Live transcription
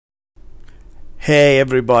Hey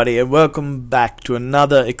everybody, and welcome back to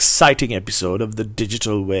another exciting episode of the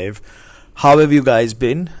Digital Wave. How have you guys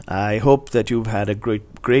been? I hope that you've had a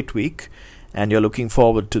great week and you're looking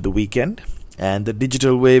forward to the weekend. And the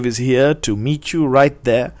Digital Wave is here to meet you right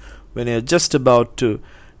there when you're just about to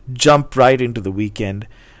jump right into the weekend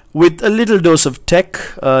with a little dose of tech,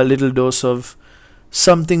 a little dose of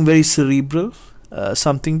something very cerebral,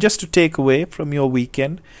 something just to take away from your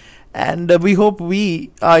weekend. And we hope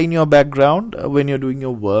we are in your background when you're doing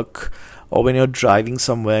your work or when you're driving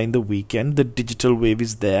somewhere in the weekend. The Digital Wave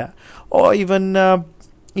is there, or even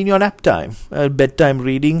in your nap time, bedtime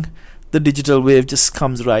reading. The Digital Wave just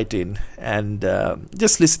comes right in and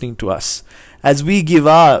just listening to us as we give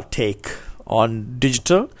our take on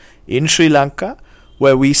digital in Sri Lanka,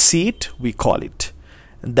 where we see it, we call it.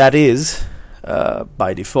 And that is,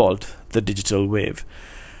 by default, the Digital Wave.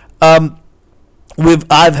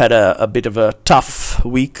 I've had a bit of a tough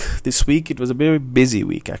week this week. It was a very busy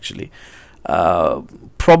week, actually.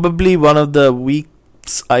 Probably one of the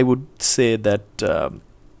weeks I would say that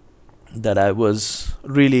I was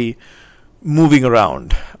really moving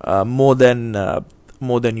around more than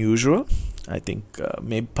usual. I think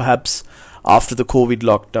maybe perhaps after the COVID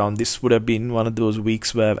lockdown, this would have been one of those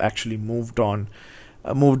weeks where I've actually moved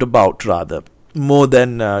about rather more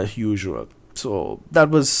than usual. So that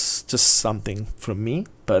was just something from me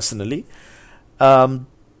personally. On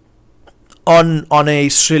a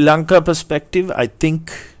Sri Lanka perspective, I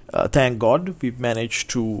think, thank God, we've managed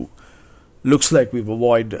to, looks like we've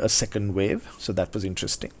avoided a second wave. So that was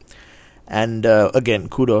interesting. And again,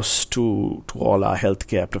 kudos to all our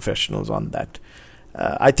healthcare professionals on that.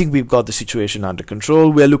 I think we've got the situation under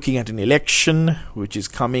control. We're looking at an election which is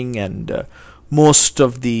coming, and most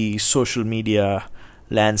of the social media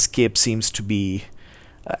landscape seems to be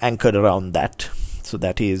anchored around that. So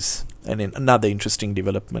that is another interesting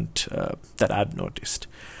development that I've noticed.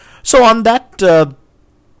 So on that,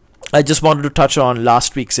 I just wanted to touch on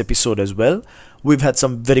last week's episode as well. We've had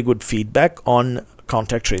some very good feedback on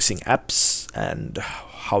contact tracing apps and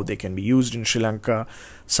how they can be used in Sri Lanka.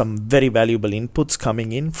 Some very valuable inputs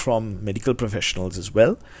coming in from medical professionals as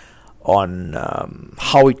well on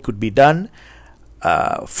how it could be done.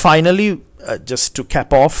 Finally, just to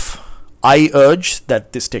cap off, I urge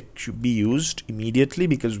that this tech should be used immediately,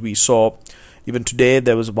 because we saw even today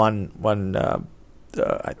there was one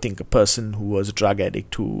I think a person who was a drug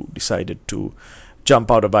addict who decided to jump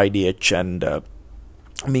out of IDH and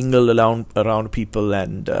mingle around people,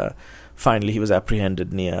 and finally he was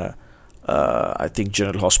apprehended near I think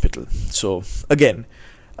General Hospital. So again,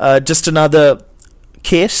 just another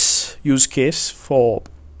use case for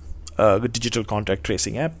a digital contact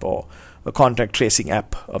tracing app, or a contact tracing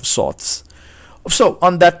app of sorts. So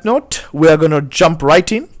on that note, we are going to jump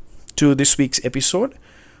right in to this week's episode,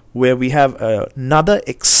 where we have another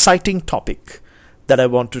exciting topic that I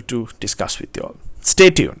wanted to discuss with you all. Stay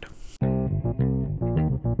tuned.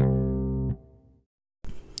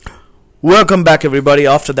 Welcome back, everybody,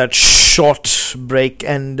 after that short break.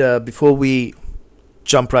 And before we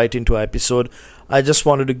jump right into our episode, I just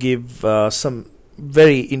wanted to give some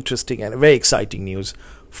very interesting and very exciting news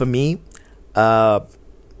for me.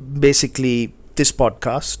 Basically, this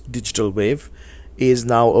podcast, Digital Wave, is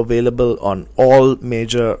now available on all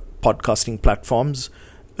major podcasting platforms,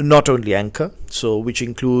 not only Anchor, so which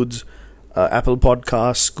includes Apple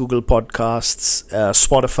Podcasts, Google Podcasts,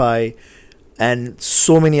 Spotify, and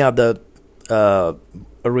so many other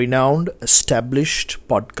renowned, established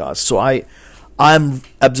podcasts. So I'm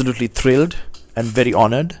absolutely thrilled and very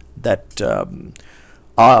honored that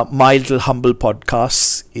my little humble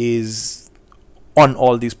podcast is on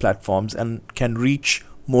all these platforms and can reach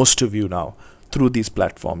most of you now through these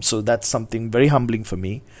platforms. So that's something very humbling for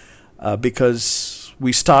me, because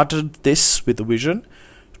we started this with a vision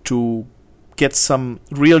to get some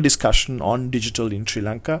real discussion on digital in Sri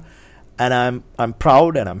Lanka, and I'm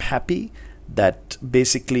proud and I'm happy that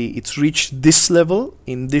basically it's reached this level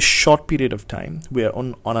in this short period of time. We're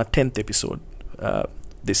on our 10th episode.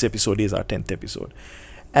 This episode is our 10th episode.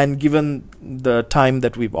 And given the time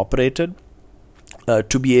that we've operated,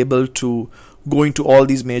 to be able to go into all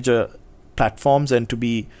these major platforms and to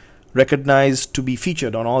be recognized, to be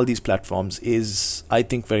featured on all these platforms is, I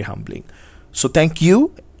think, very humbling. So thank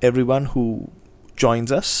you, everyone who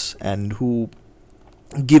joins us and who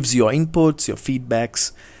gives your inputs, your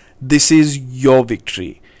feedbacks. This is your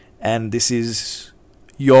victory, and this is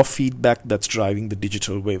your feedback that's driving the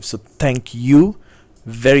digital wave. So thank you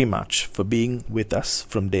very much for being with us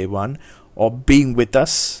from day one, or being with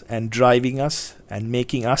us and driving us and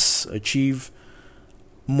making us achieve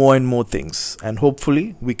more and more things. And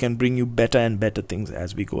hopefully we can bring you better and better things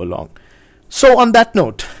as we go along. So on that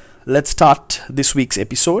note, let's start this week's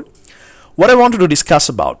episode. What I wanted to discuss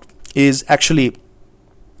about is actually,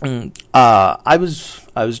 I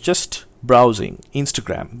was just browsing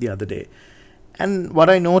Instagram the other day, and what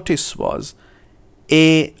I noticed was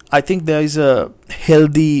I think there is a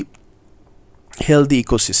healthy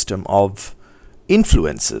ecosystem of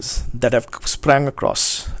influences that have sprang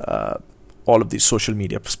across all of these social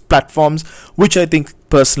media platforms, which I think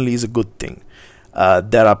personally is a good thing.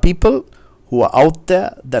 There are people who are out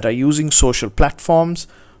there that are using social platforms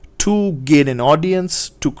to gain an audience,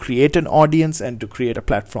 to create an audience, and to create a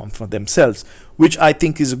platform for themselves, which I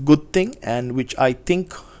think is a good thing, and which I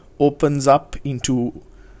think opens up into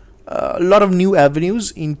a lot of new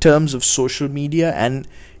avenues in terms of social media and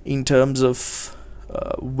in terms of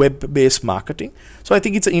web-based marketing. So I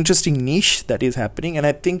think it's an interesting niche that is happening, and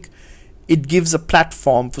I think it gives a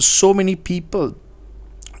platform for so many people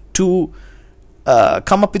to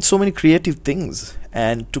come up with so many creative things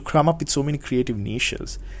and to come up with so many creative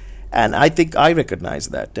niches. And I think I recognize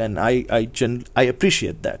that, and I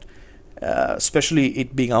appreciate that, especially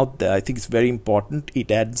it being out there. I think it's very important. It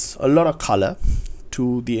adds a lot of color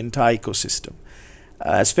to the entire ecosystem,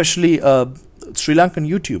 especially Sri Lankan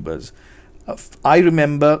YouTubers. I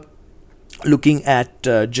remember looking at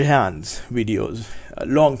Jehan's videos a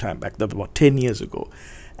long time back, about 10 years ago,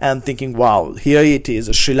 and thinking, wow, here it is,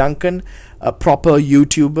 a Sri Lankan, a proper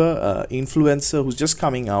YouTuber, influencer who's just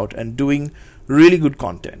coming out and doing really good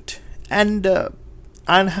content. And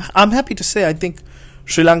I'm happy to say I think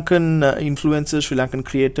Sri Lankan influencers, Sri Lankan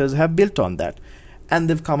creators have built on that, and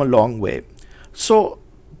they've come a long way. So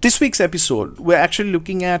this week's episode, we're actually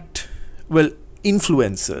looking at,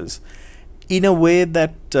 influencers in a way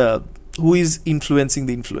that who is influencing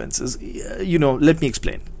the influencers. Let me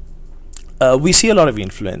explain. We see a lot of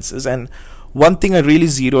influencers, and one thing I really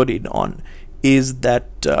zeroed in on is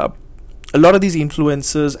that a lot of these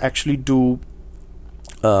influencers actually do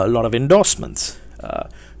a lot of endorsements.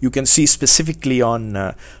 You can see specifically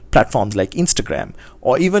on platforms like Instagram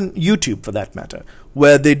or even YouTube for that matter,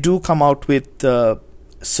 where they do come out with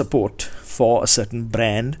support for a certain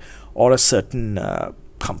brand or a certain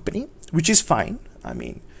company, which is fine. I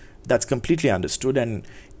mean, that's completely understood. And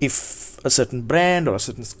if a certain brand or a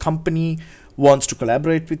certain company wants to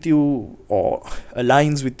collaborate with you or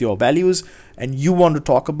aligns with your values, and you want to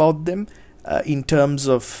talk about them in terms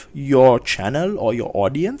of your channel or your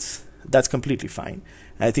audience, that's completely fine.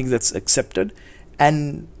 I think that's accepted.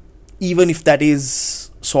 And even if that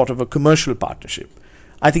is sort of a commercial partnership,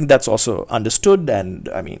 I think that's also understood. And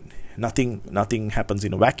I mean, nothing happens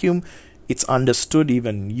in a vacuum. It's understood.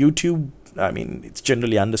 Even YouTube, I mean, it's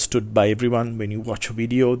generally understood by everyone. When you watch a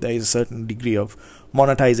video, there is a certain degree of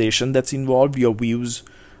monetization that's involved. Your views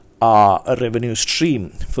are a revenue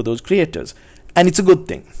stream for those creators, and it's a good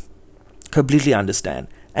thing. Completely understand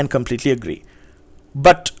and completely agree.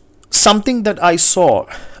 But something that I saw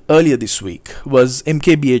earlier this week was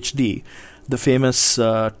MKBHD, the famous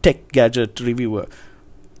tech gadget reviewer.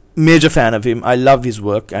 Major fan of him. I love his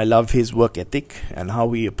work. I love his work ethic and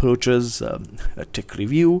how he approaches a tech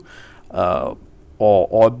review,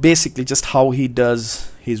 or basically just how he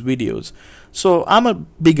does his videos. So I'm a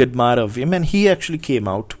big admirer of him, and he actually came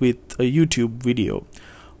out with a YouTube video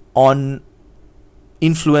on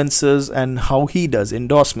influencers and how he does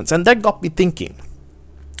endorsements, and that got me thinking.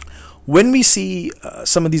 When we see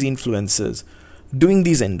some of these influencers doing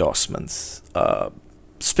these endorsements,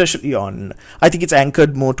 especially on, I think it's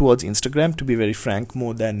anchored more towards Instagram, to be very frank,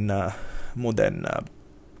 more than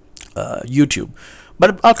YouTube.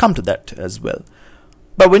 But I'll come to that as well.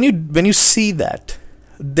 But when you see that,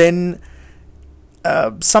 then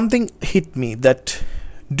something hit me that,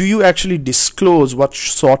 do you actually disclose what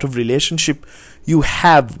sort of relationship you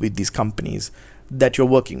have with these companies that you're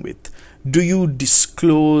working with? Do you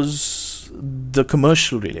disclose the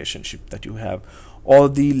commercial relationship that you have, or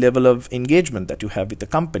the level of engagement that you have with the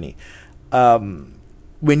company?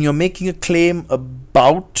 When you're making a claim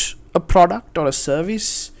about a product or a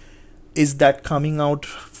service, is that coming out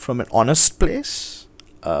from an honest place?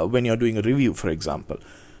 When you're doing a review, for example,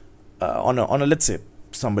 on a let's say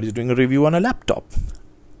somebody's doing a review on a laptop,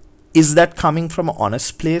 is that coming from an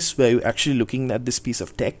honest place where you're actually looking at this piece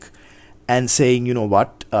of tech and saying, you know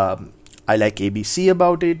what, I like ABC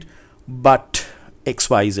about it, but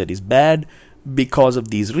XYZ is bad because of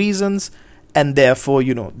these reasons, and therefore,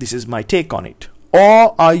 this is my take on it?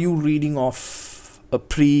 Or are you reading off a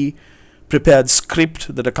pre-prepared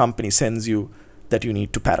script that a company sends you that you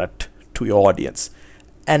need to parrot to your audience,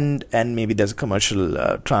 and maybe there's a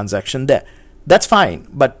commercial transaction there? That's fine,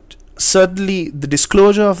 but certainly the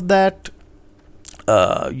disclosure of that,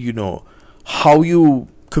 how you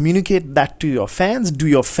communicate that to your fans? Do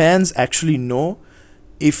your fans actually know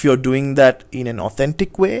if you're doing that in an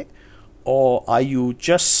authentic way, or are you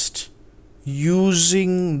just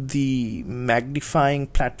using the magnifying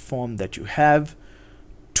platform that you have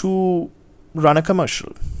to run a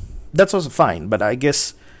commercial? That's also fine, but I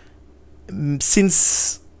guess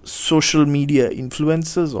since social media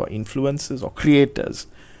influencers or creators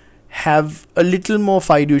have a little more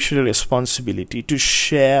fiduciary responsibility to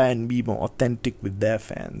share and be more authentic with their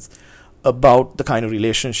fans about the kind of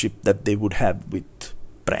relationship that they would have with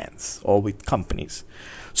brands or with companies.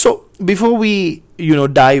 So before we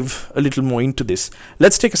dive a little more into this,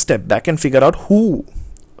 let's take a step back and figure out who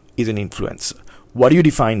is an influencer. What do you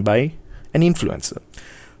define by an influencer?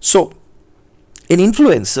 So an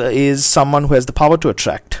influencer is someone who has the power to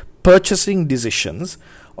attract purchasing decisions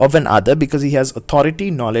of another because he has authority,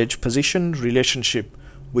 knowledge, position, relationship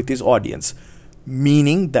with his audience.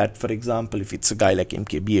 Meaning that, for example, if it's a guy like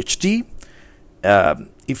MKBHD,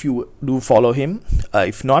 if you do follow him,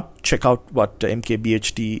 if not, check out what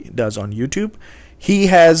MKBHD does on YouTube. He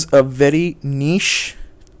has a very niche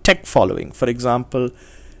tech following. For example,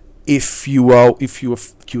 if you are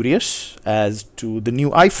curious as to the new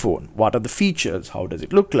iPhone, what are the features, how does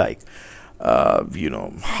it look like, how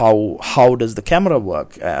does the camera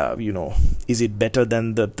work, is it better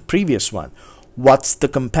than the previous one, what's the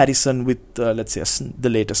comparison with let's say the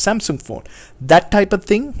latest Samsung phone, that type of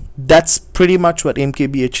thing, that's pretty much what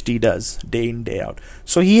MKBHD does day in day out.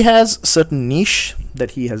 So he has a certain niche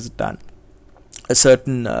that he has done, a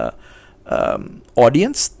certain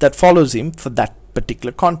audience that follows him for that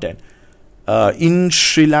particular content. In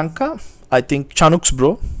Sri Lanka, I think Chanuks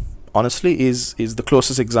Bro honestly is the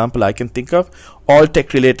closest example I can think of. All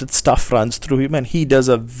tech related stuff runs through him, and he does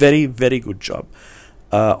a very, very good job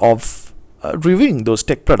of reviewing those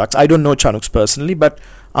tech products. I don't know Chanuks personally, but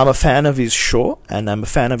I'm a fan of his show and I'm a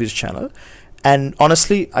fan of his channel, and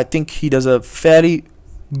honestly I think he does a very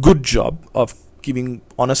good job of giving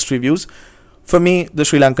honest reviews. For me, the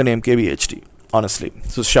Sri Lankan MKBHD, honestly.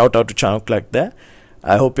 So shout out to Chanuk like that.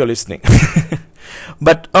 I hope you're listening.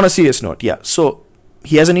 But on a serious note, yeah, so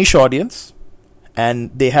he has a niche audience and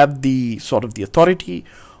they have the sort of the authority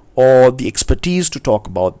or the expertise to talk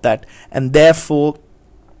about that, and therefore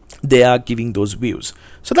they are giving those views.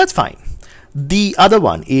 So that's fine. The other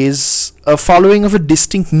one is a following of a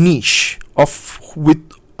distinct niche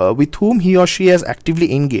with whom he or she has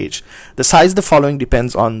actively engaged. The size of the following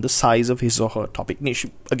depends on the size of his or her topic niche.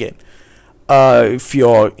 Again, if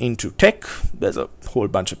you're into tech, there's a whole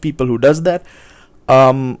bunch of people who does that.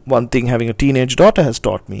 One thing having a teenage daughter has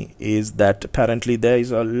taught me is that apparently there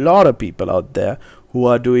is a lot of people out there who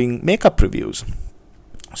are doing makeup reviews.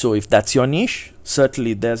 So if that's your niche,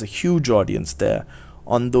 certainly there's a huge audience there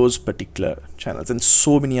on those particular channels, and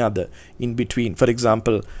so many other in between. For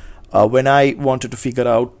example, when I wanted to figure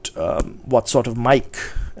out what sort of mic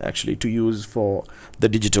actually to use for the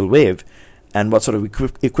digital wave and what sort of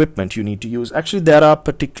equipment you need to use, actually there are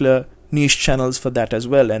particular niche channels for that as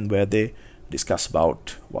well, and where they discuss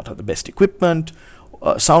about what are the best equipment,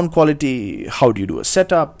 sound quality, how do you do a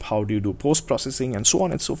setup, how do you do post-processing, and so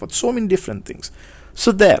on and so forth. So many different things.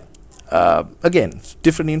 So there, again,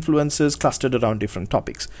 different influencers clustered around different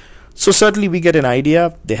topics. So certainly we get an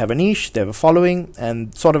idea. They have a niche, they have a following,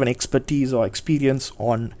 and sort of an expertise or experience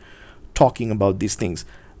on talking about these things.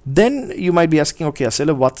 Then you might be asking, okay,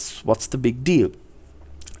 Asela, what's the big deal?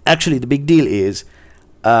 Actually, the big deal is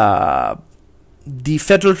the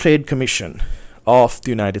Federal Trade Commission of the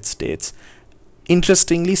United States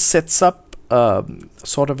interestingly sets up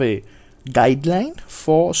sort of a guideline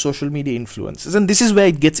for social media influencers, and this is where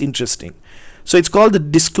it gets interesting. So it's called the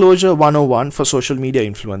Disclosure 101 for social media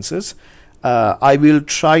influencers. I will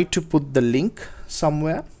try to put the link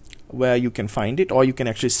somewhere where you can find it, or you can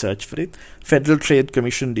actually search for it. Federal Trade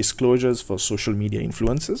Commission Disclosures for Social Media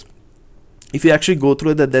Influencers. If you actually go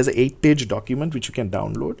through that, there's an 8-page document which you can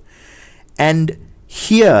download, and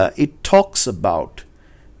here it talks about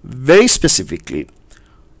very specifically,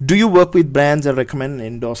 do you work with brands that recommend and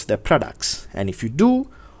endorse their products? And if you do,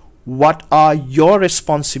 what are your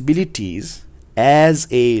responsibilities as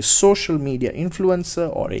a social media influencer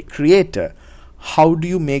or a creator? How do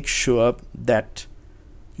you make sure that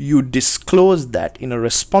you disclose that in a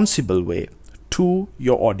responsible way to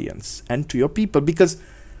your audience and to your people? Because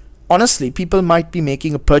honestly, people might be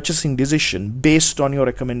making a purchasing decision based on your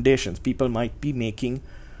recommendations. People might be making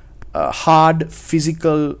hard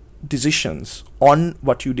physical decisions on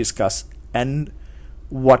what you discuss and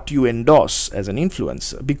what you endorse as an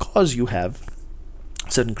influencer, because you have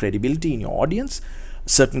certain credibility in your audience,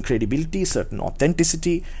 certain credibility, certain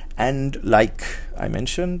authenticity, and like I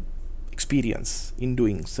mentioned, experience in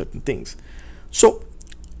doing certain things. So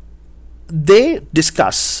they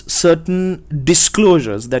discuss certain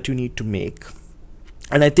disclosures that you need to make,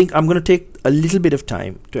 and I think I'm going to take a little bit of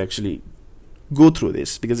time to actually go through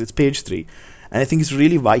this because it's page 3, and I think it's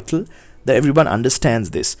really vital that everyone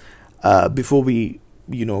understands this before we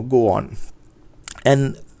go on.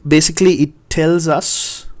 And basically it tells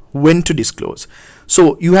us when to disclose.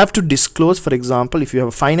 So you have to disclose, for example, if you have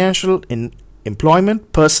a financial,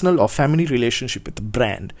 employment, personal or family relationship with a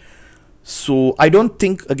brand. So I don't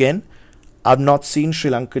think, again, I've not seen Sri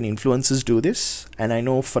Lankan influencers do this, and I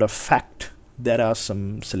know for a fact there are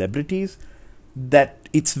some celebrities that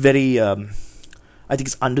it's very I think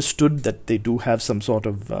it's understood that they do have some sort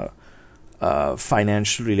of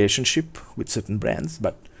financial relationship with certain brands,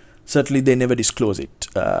 but certainly they never disclose it.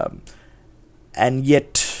 And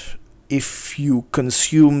yet, if you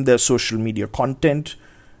consume their social media content,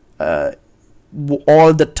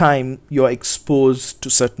 all the time you're exposed to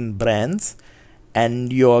certain brands,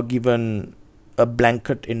 and you're given a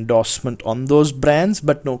blanket endorsement on those brands,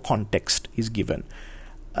 but no context is given.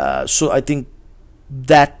 So I think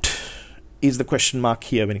that is the question mark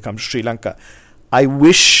here when it comes to Sri Lanka. I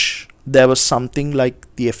wish there was something like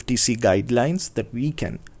the FTC guidelines that we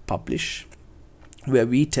can publish, where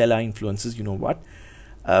we tell our influencers, you know what,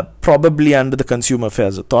 probably under the Consumer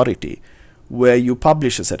Affairs Authority, where you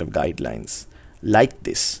publish a set of guidelines like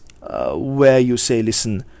this, where you say,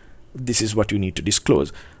 listen, this is what you need to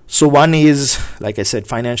disclose. So one is, like I said,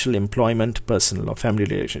 financial, employment, personal or family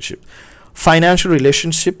relationship. Financial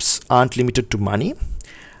relationships aren't limited to money.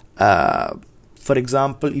 For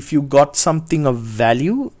example, if you got something of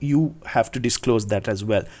value, you have to disclose that as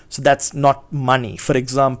well. So that's not money. For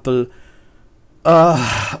example,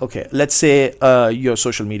 okay, let's say you're a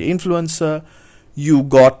social media influencer, you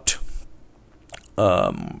got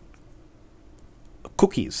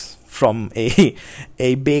cookies from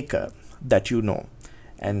a baker that you know,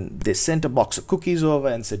 and they sent a box of cookies over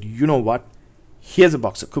and said, you know what, here's a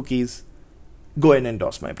box of cookies, go and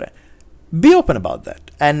endorse my brand. Be open about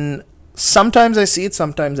that. And sometimes I see it,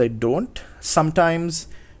 sometimes I don't. Sometimes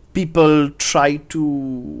people try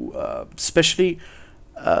to, especially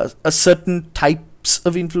a certain types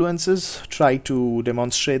of influencers, try to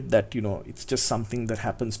demonstrate that, it's just something that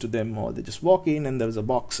happens to them, or they just walk in and there's a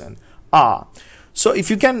box and so if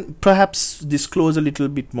you can perhaps disclose a little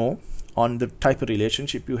bit more on the type of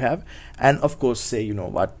relationship you have, and of course say, you know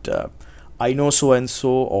what, I know so and so,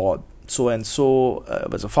 or so and so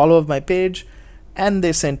was a follower of my page, and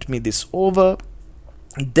they sent me this over,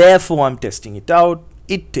 therefore I'm testing it out,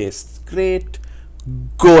 it tastes great,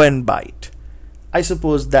 go and buy it. I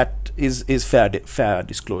suppose that is fair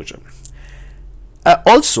disclosure.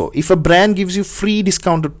 Also, if a brand gives you free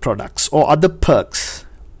discounted products or other perks,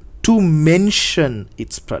 to mention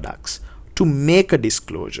its products, to make a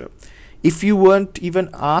disclosure. If you weren't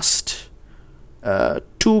even asked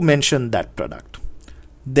to mention that product,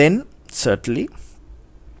 then certainly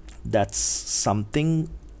that's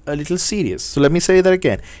something a little serious. So let me say that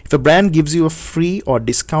again. If a brand gives you a free or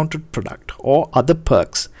discounted product or other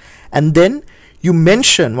perks, and then you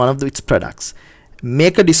mention one of its products,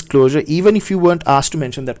 make a disclosure even if you weren't asked to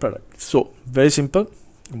mention that product. So very simple.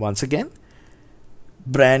 Once again,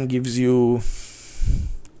 brand gives you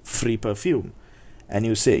free perfume and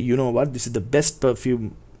you say, you know what, this is the best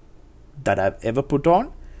perfume that I've ever put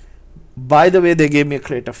on. By the way, they gave me a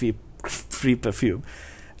crate of free perfume,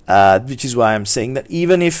 which is why I'm saying that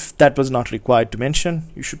even if that was not required to mention,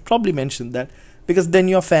 you should probably mention that, because then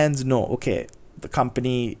your fans know, okay, the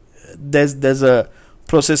company, there's a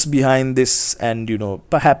process behind this, and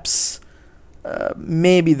perhaps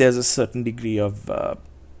maybe there's a certain degree of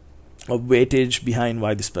weightage behind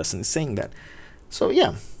why this person is saying that. So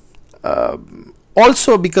yeah,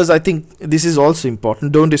 also, because I think this is also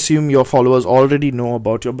important, don't assume your followers already know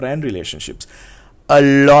about your brand relationships. A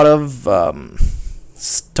lot of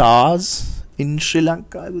stars in Sri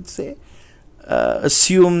Lanka, I would say,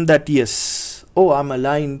 assume that yes, I'm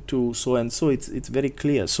aligned to so and so, it's very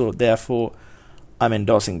clear, so therefore I'm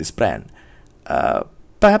endorsing this brand.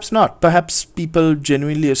 Perhaps not. Perhaps people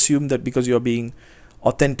genuinely assume that because you're being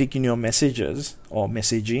authentic in your messages or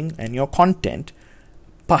messaging and your content,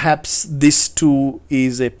 perhaps this too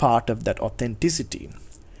is a part of that authenticity.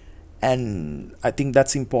 And I think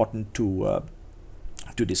that's important to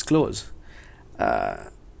disclose.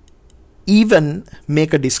 Even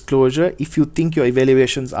make a disclosure if you think your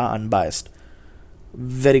evaluations are unbiased.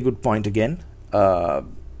 Very good point again.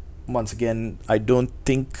 Once again, I don't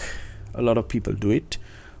think a lot of people do it,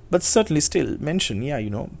 but certainly still mention,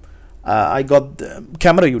 I got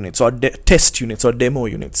camera units or test units or demo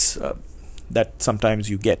units that sometimes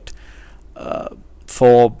you get.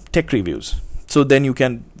 for tech reviews. So then you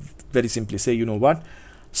can very simply say, you know what,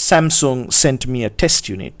 Samsung sent me a test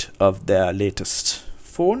unit of their latest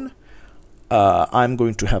phone. I'm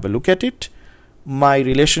going to have a look at it. My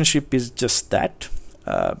relationship is just that.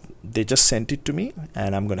 They just sent it to me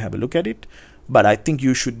and I'm going to have a look at it. But I think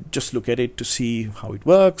you should just look at it to see how it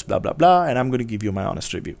works, blah, blah, blah. And I'm going to give you my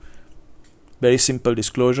honest review. Very simple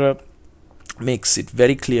disclosure. Makes it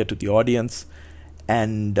very clear to the audience.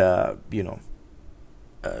 And,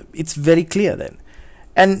 it's very clear then.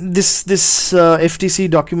 And this FTC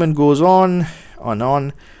document goes on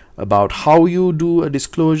about how you do a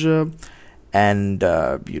disclosure and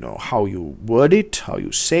how you word it, how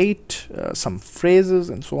you say it, some phrases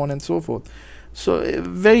and so on and so forth. So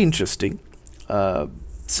very interesting,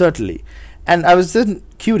 certainly. And I was then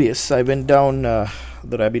curious. I went down the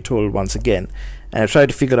rabbit hole once again and I tried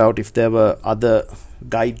to figure out if there were other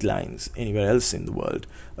guidelines anywhere else in the world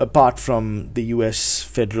apart from the US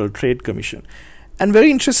Federal Trade Commission. And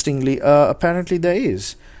very interestingly, apparently there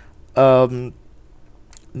is.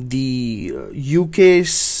 The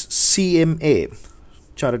UK's CMA,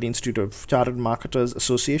 Chartered Institute of Chartered Marketers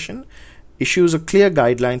Association, issues a clear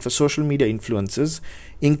guideline for social media influencers,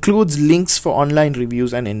 includes links for online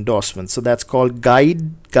reviews and endorsements. So that's called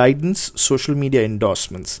Guidance Social Media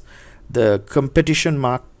Endorsements. The Competition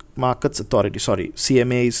Markets Authority,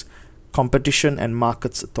 CMA's Competition and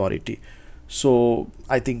Markets Authority. So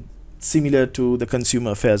I think similar to the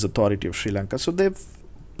Consumer Affairs Authority of Sri Lanka. So they've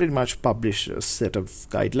pretty much published a set of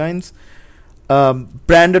guidelines.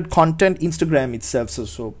 Branded content, Instagram itself,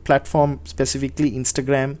 so platform specifically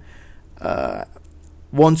Instagram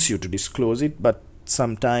wants you to disclose it, but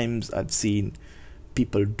sometimes I've seen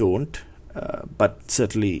people don't, but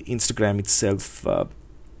certainly Instagram itself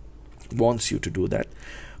wants you to do that.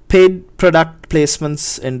 Paid product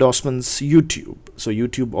placements, endorsements, YouTube. So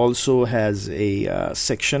YouTube also has a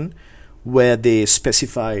section where they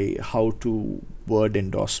specify how to word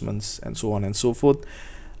endorsements and so on and so forth.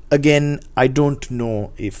 Again, I don't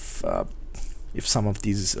know if some of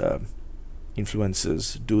these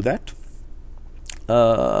influencers do that.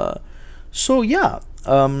 So yeah,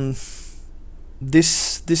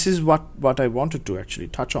 this is what I wanted to actually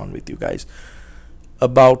touch on with you guys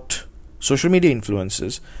about social media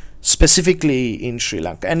influencers, specifically in Sri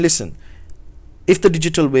Lanka. And listen, if the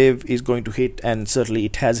digital wave is going to hit, and certainly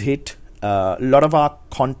it has hit, a lot of our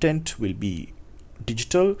content will be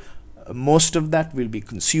digital. Most of that will be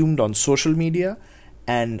consumed on social media,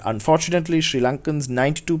 and unfortunately Sri Lankans,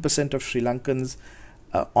 92% of Sri Lankans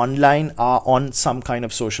online are on some kind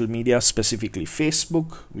of social media, specifically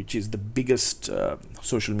Facebook, which is the biggest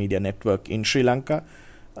social media network in Sri Lanka.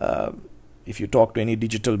 If you talk to any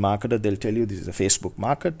digital marketer, they'll tell you this is a Facebook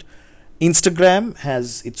market. Instagram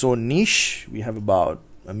has its own niche. We have about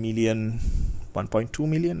 1.2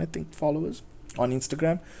 million, I think, followers on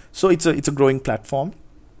Instagram. So it's a growing platform,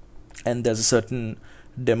 and there's a certain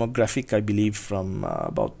demographic, I believe, from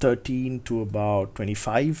about 13 to about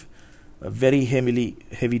 25, a very heavy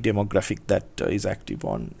demographic that is active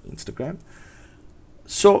on Instagram.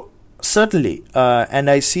 So certainly, and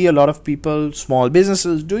I see a lot of people, small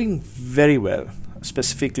businesses, doing very well,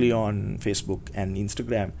 specifically on Facebook and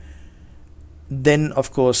Instagram. Then,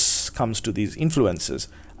 of course, comes to these influencers.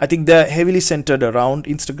 I think they're heavily centered around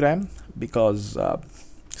Instagram because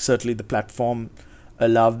certainly the platform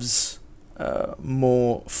allows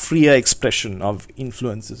more freer expression of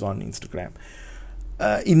influences on Instagram.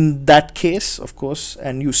 In that case, of course,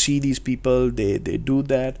 and you see these people, they do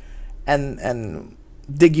that, and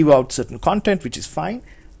they give out certain content, which is fine,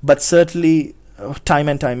 but certainly time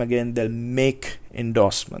and time again they'll make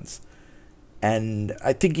endorsements. And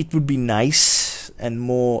I think it would be nice and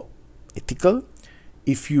more ethical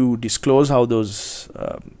if you disclose how those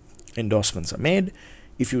endorsements are made,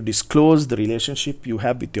 if you disclose the relationship you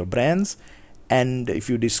have with your brands, and if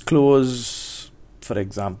you disclose, for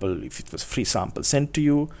example, if it was a free sample sent to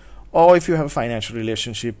you, or if you have a financial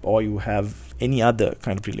relationship, or you have any other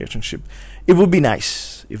kind of relationship. It would be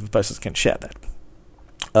nice if a person can share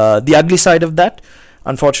that. The ugly side of that,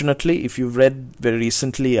 unfortunately, if you've read very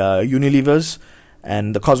recently Unilever's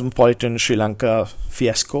and the Cosmopolitan Sri Lanka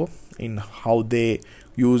fiasco in how they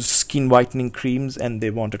use skin whitening creams, and they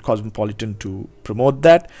wanted Cosmopolitan to promote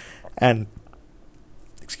that, and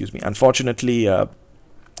unfortunately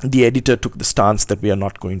the editor took the stance that we are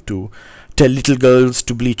not going to tell little girls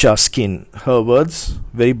to bleach our skin. Her words,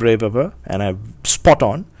 very brave of her, and I'm spot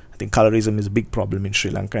on. I think colorism is a big problem in Sri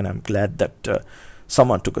Lanka, and I'm glad that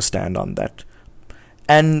someone took a stand on that.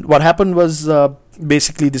 And what happened was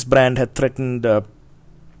basically this brand had threatened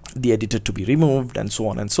the editor to be removed, and so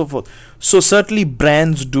on and so forth. So certainly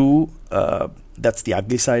brands do that's the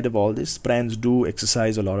ugly side of all this. Brands do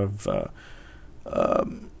exercise a lot of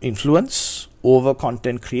influence over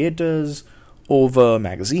content creators, over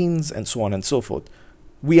magazines, and so on and so forth.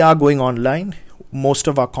 We are going online. Most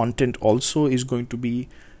of our content also is going to be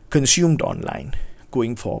consumed online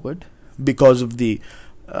going forward because of the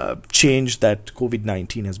change that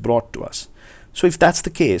COVID-19 has brought to us. So if that's the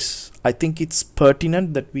case, I think it's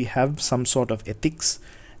pertinent that we have some sort of ethics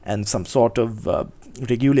and some sort of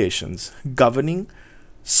regulations governing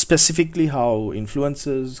specifically how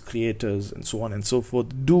influencers, creators, and so on and so forth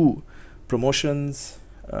do promotions,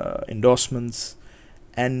 endorsements,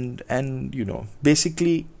 and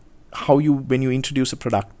basically how you, when you introduce a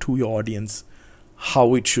product to your audience,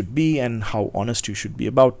 how it should be and how honest you should be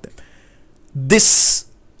about them. This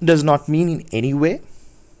does not mean in any way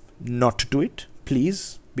not to do it,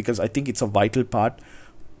 please, because I think it's a vital part,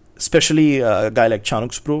 especially a guy like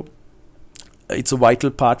Chanuk's Pro. It's a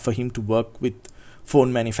vital part for him to work with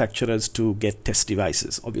phone manufacturers to get test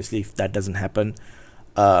devices. Obviously, if that doesn't happen,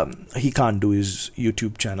 he can't do his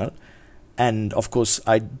YouTube channel. And of course,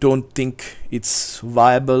 I don't think it's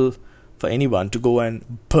viable for anyone to go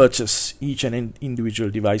and purchase each and individual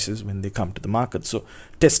devices when they come to the market. So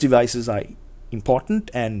test devices are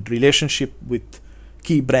important, and relationship with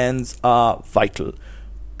key brands are vital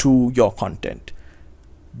to your content.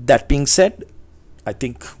 That being said, I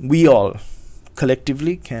think we all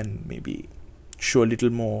collectively can maybe show a little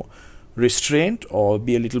more restraint or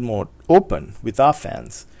be a little more open with our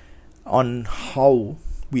fans on how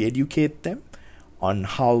we educate them, on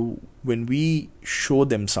how when we show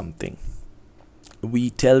them something, we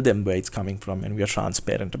tell them where it's coming from and we are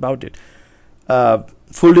transparent about it.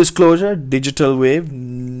 Full disclosure, Digital Wave,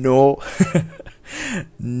 no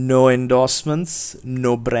no endorsements,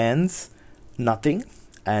 no brands, nothing.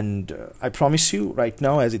 And I promise you right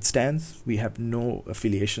now, as it stands, we have no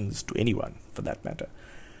affiliations to anyone for that matter.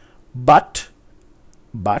 But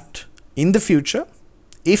in the future,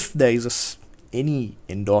 if there is any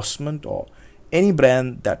endorsement or any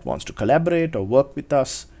brand that wants to collaborate or work with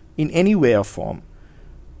us in any way or form,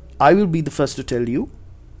 I will be the first to tell you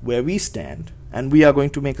where we stand, and we are going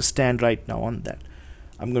to make a stand right now on that.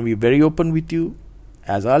 I'm going to be very open with you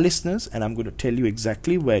as our listeners, and I'm going to tell you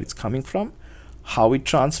exactly where it's coming from, how it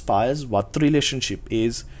transpires, what the relationship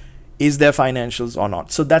is there financials or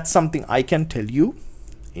not. So that's something I can tell you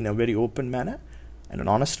in a very open manner and an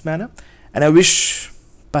honest manner, and I wish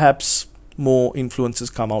perhaps more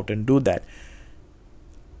influencers come out and do that.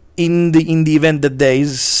 In the event that there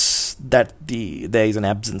is an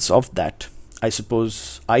absence of that, I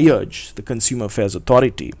suppose I urge the Consumer Affairs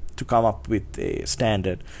Authority to come up with a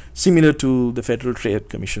standard similar to the Federal Trade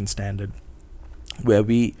Commission standard, where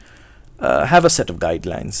we have a set of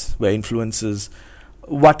guidelines where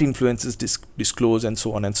what influencers disclose and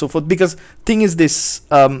so on and so forth. Because thing is this,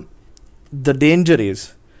 the danger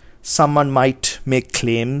is someone might make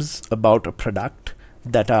claims about a product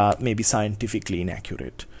that are maybe scientifically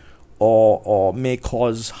inaccurate or may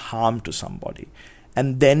cause harm to somebody,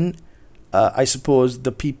 and then I suppose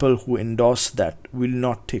the people who endorse that will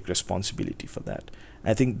not take responsibility for that.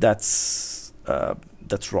 I think that's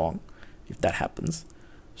wrong if that happens.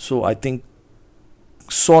 So I think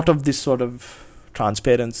this sort of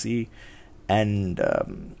transparency and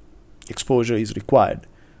exposure is required,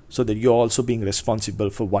 so that you're also being responsible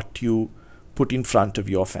for what you put in front of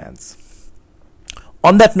your fans.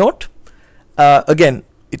 On that note, again,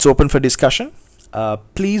 it's open for discussion.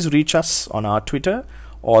 Please reach us on our Twitter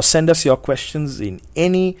or send us your questions in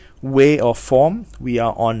any way or form. We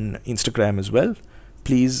are on Instagram as well.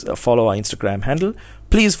 Please follow our Instagram handle.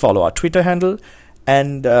 Please follow our Twitter handle.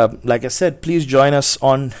 And like I said, please join us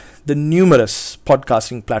on the numerous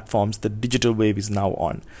podcasting platforms that Digital Wave is now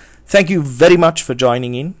on. Thank you very much for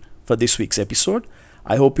joining in for this week's episode.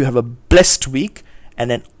 I hope you have a blessed week and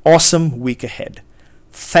an awesome week ahead.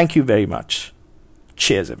 Thank you very much.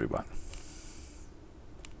 Cheers, everyone.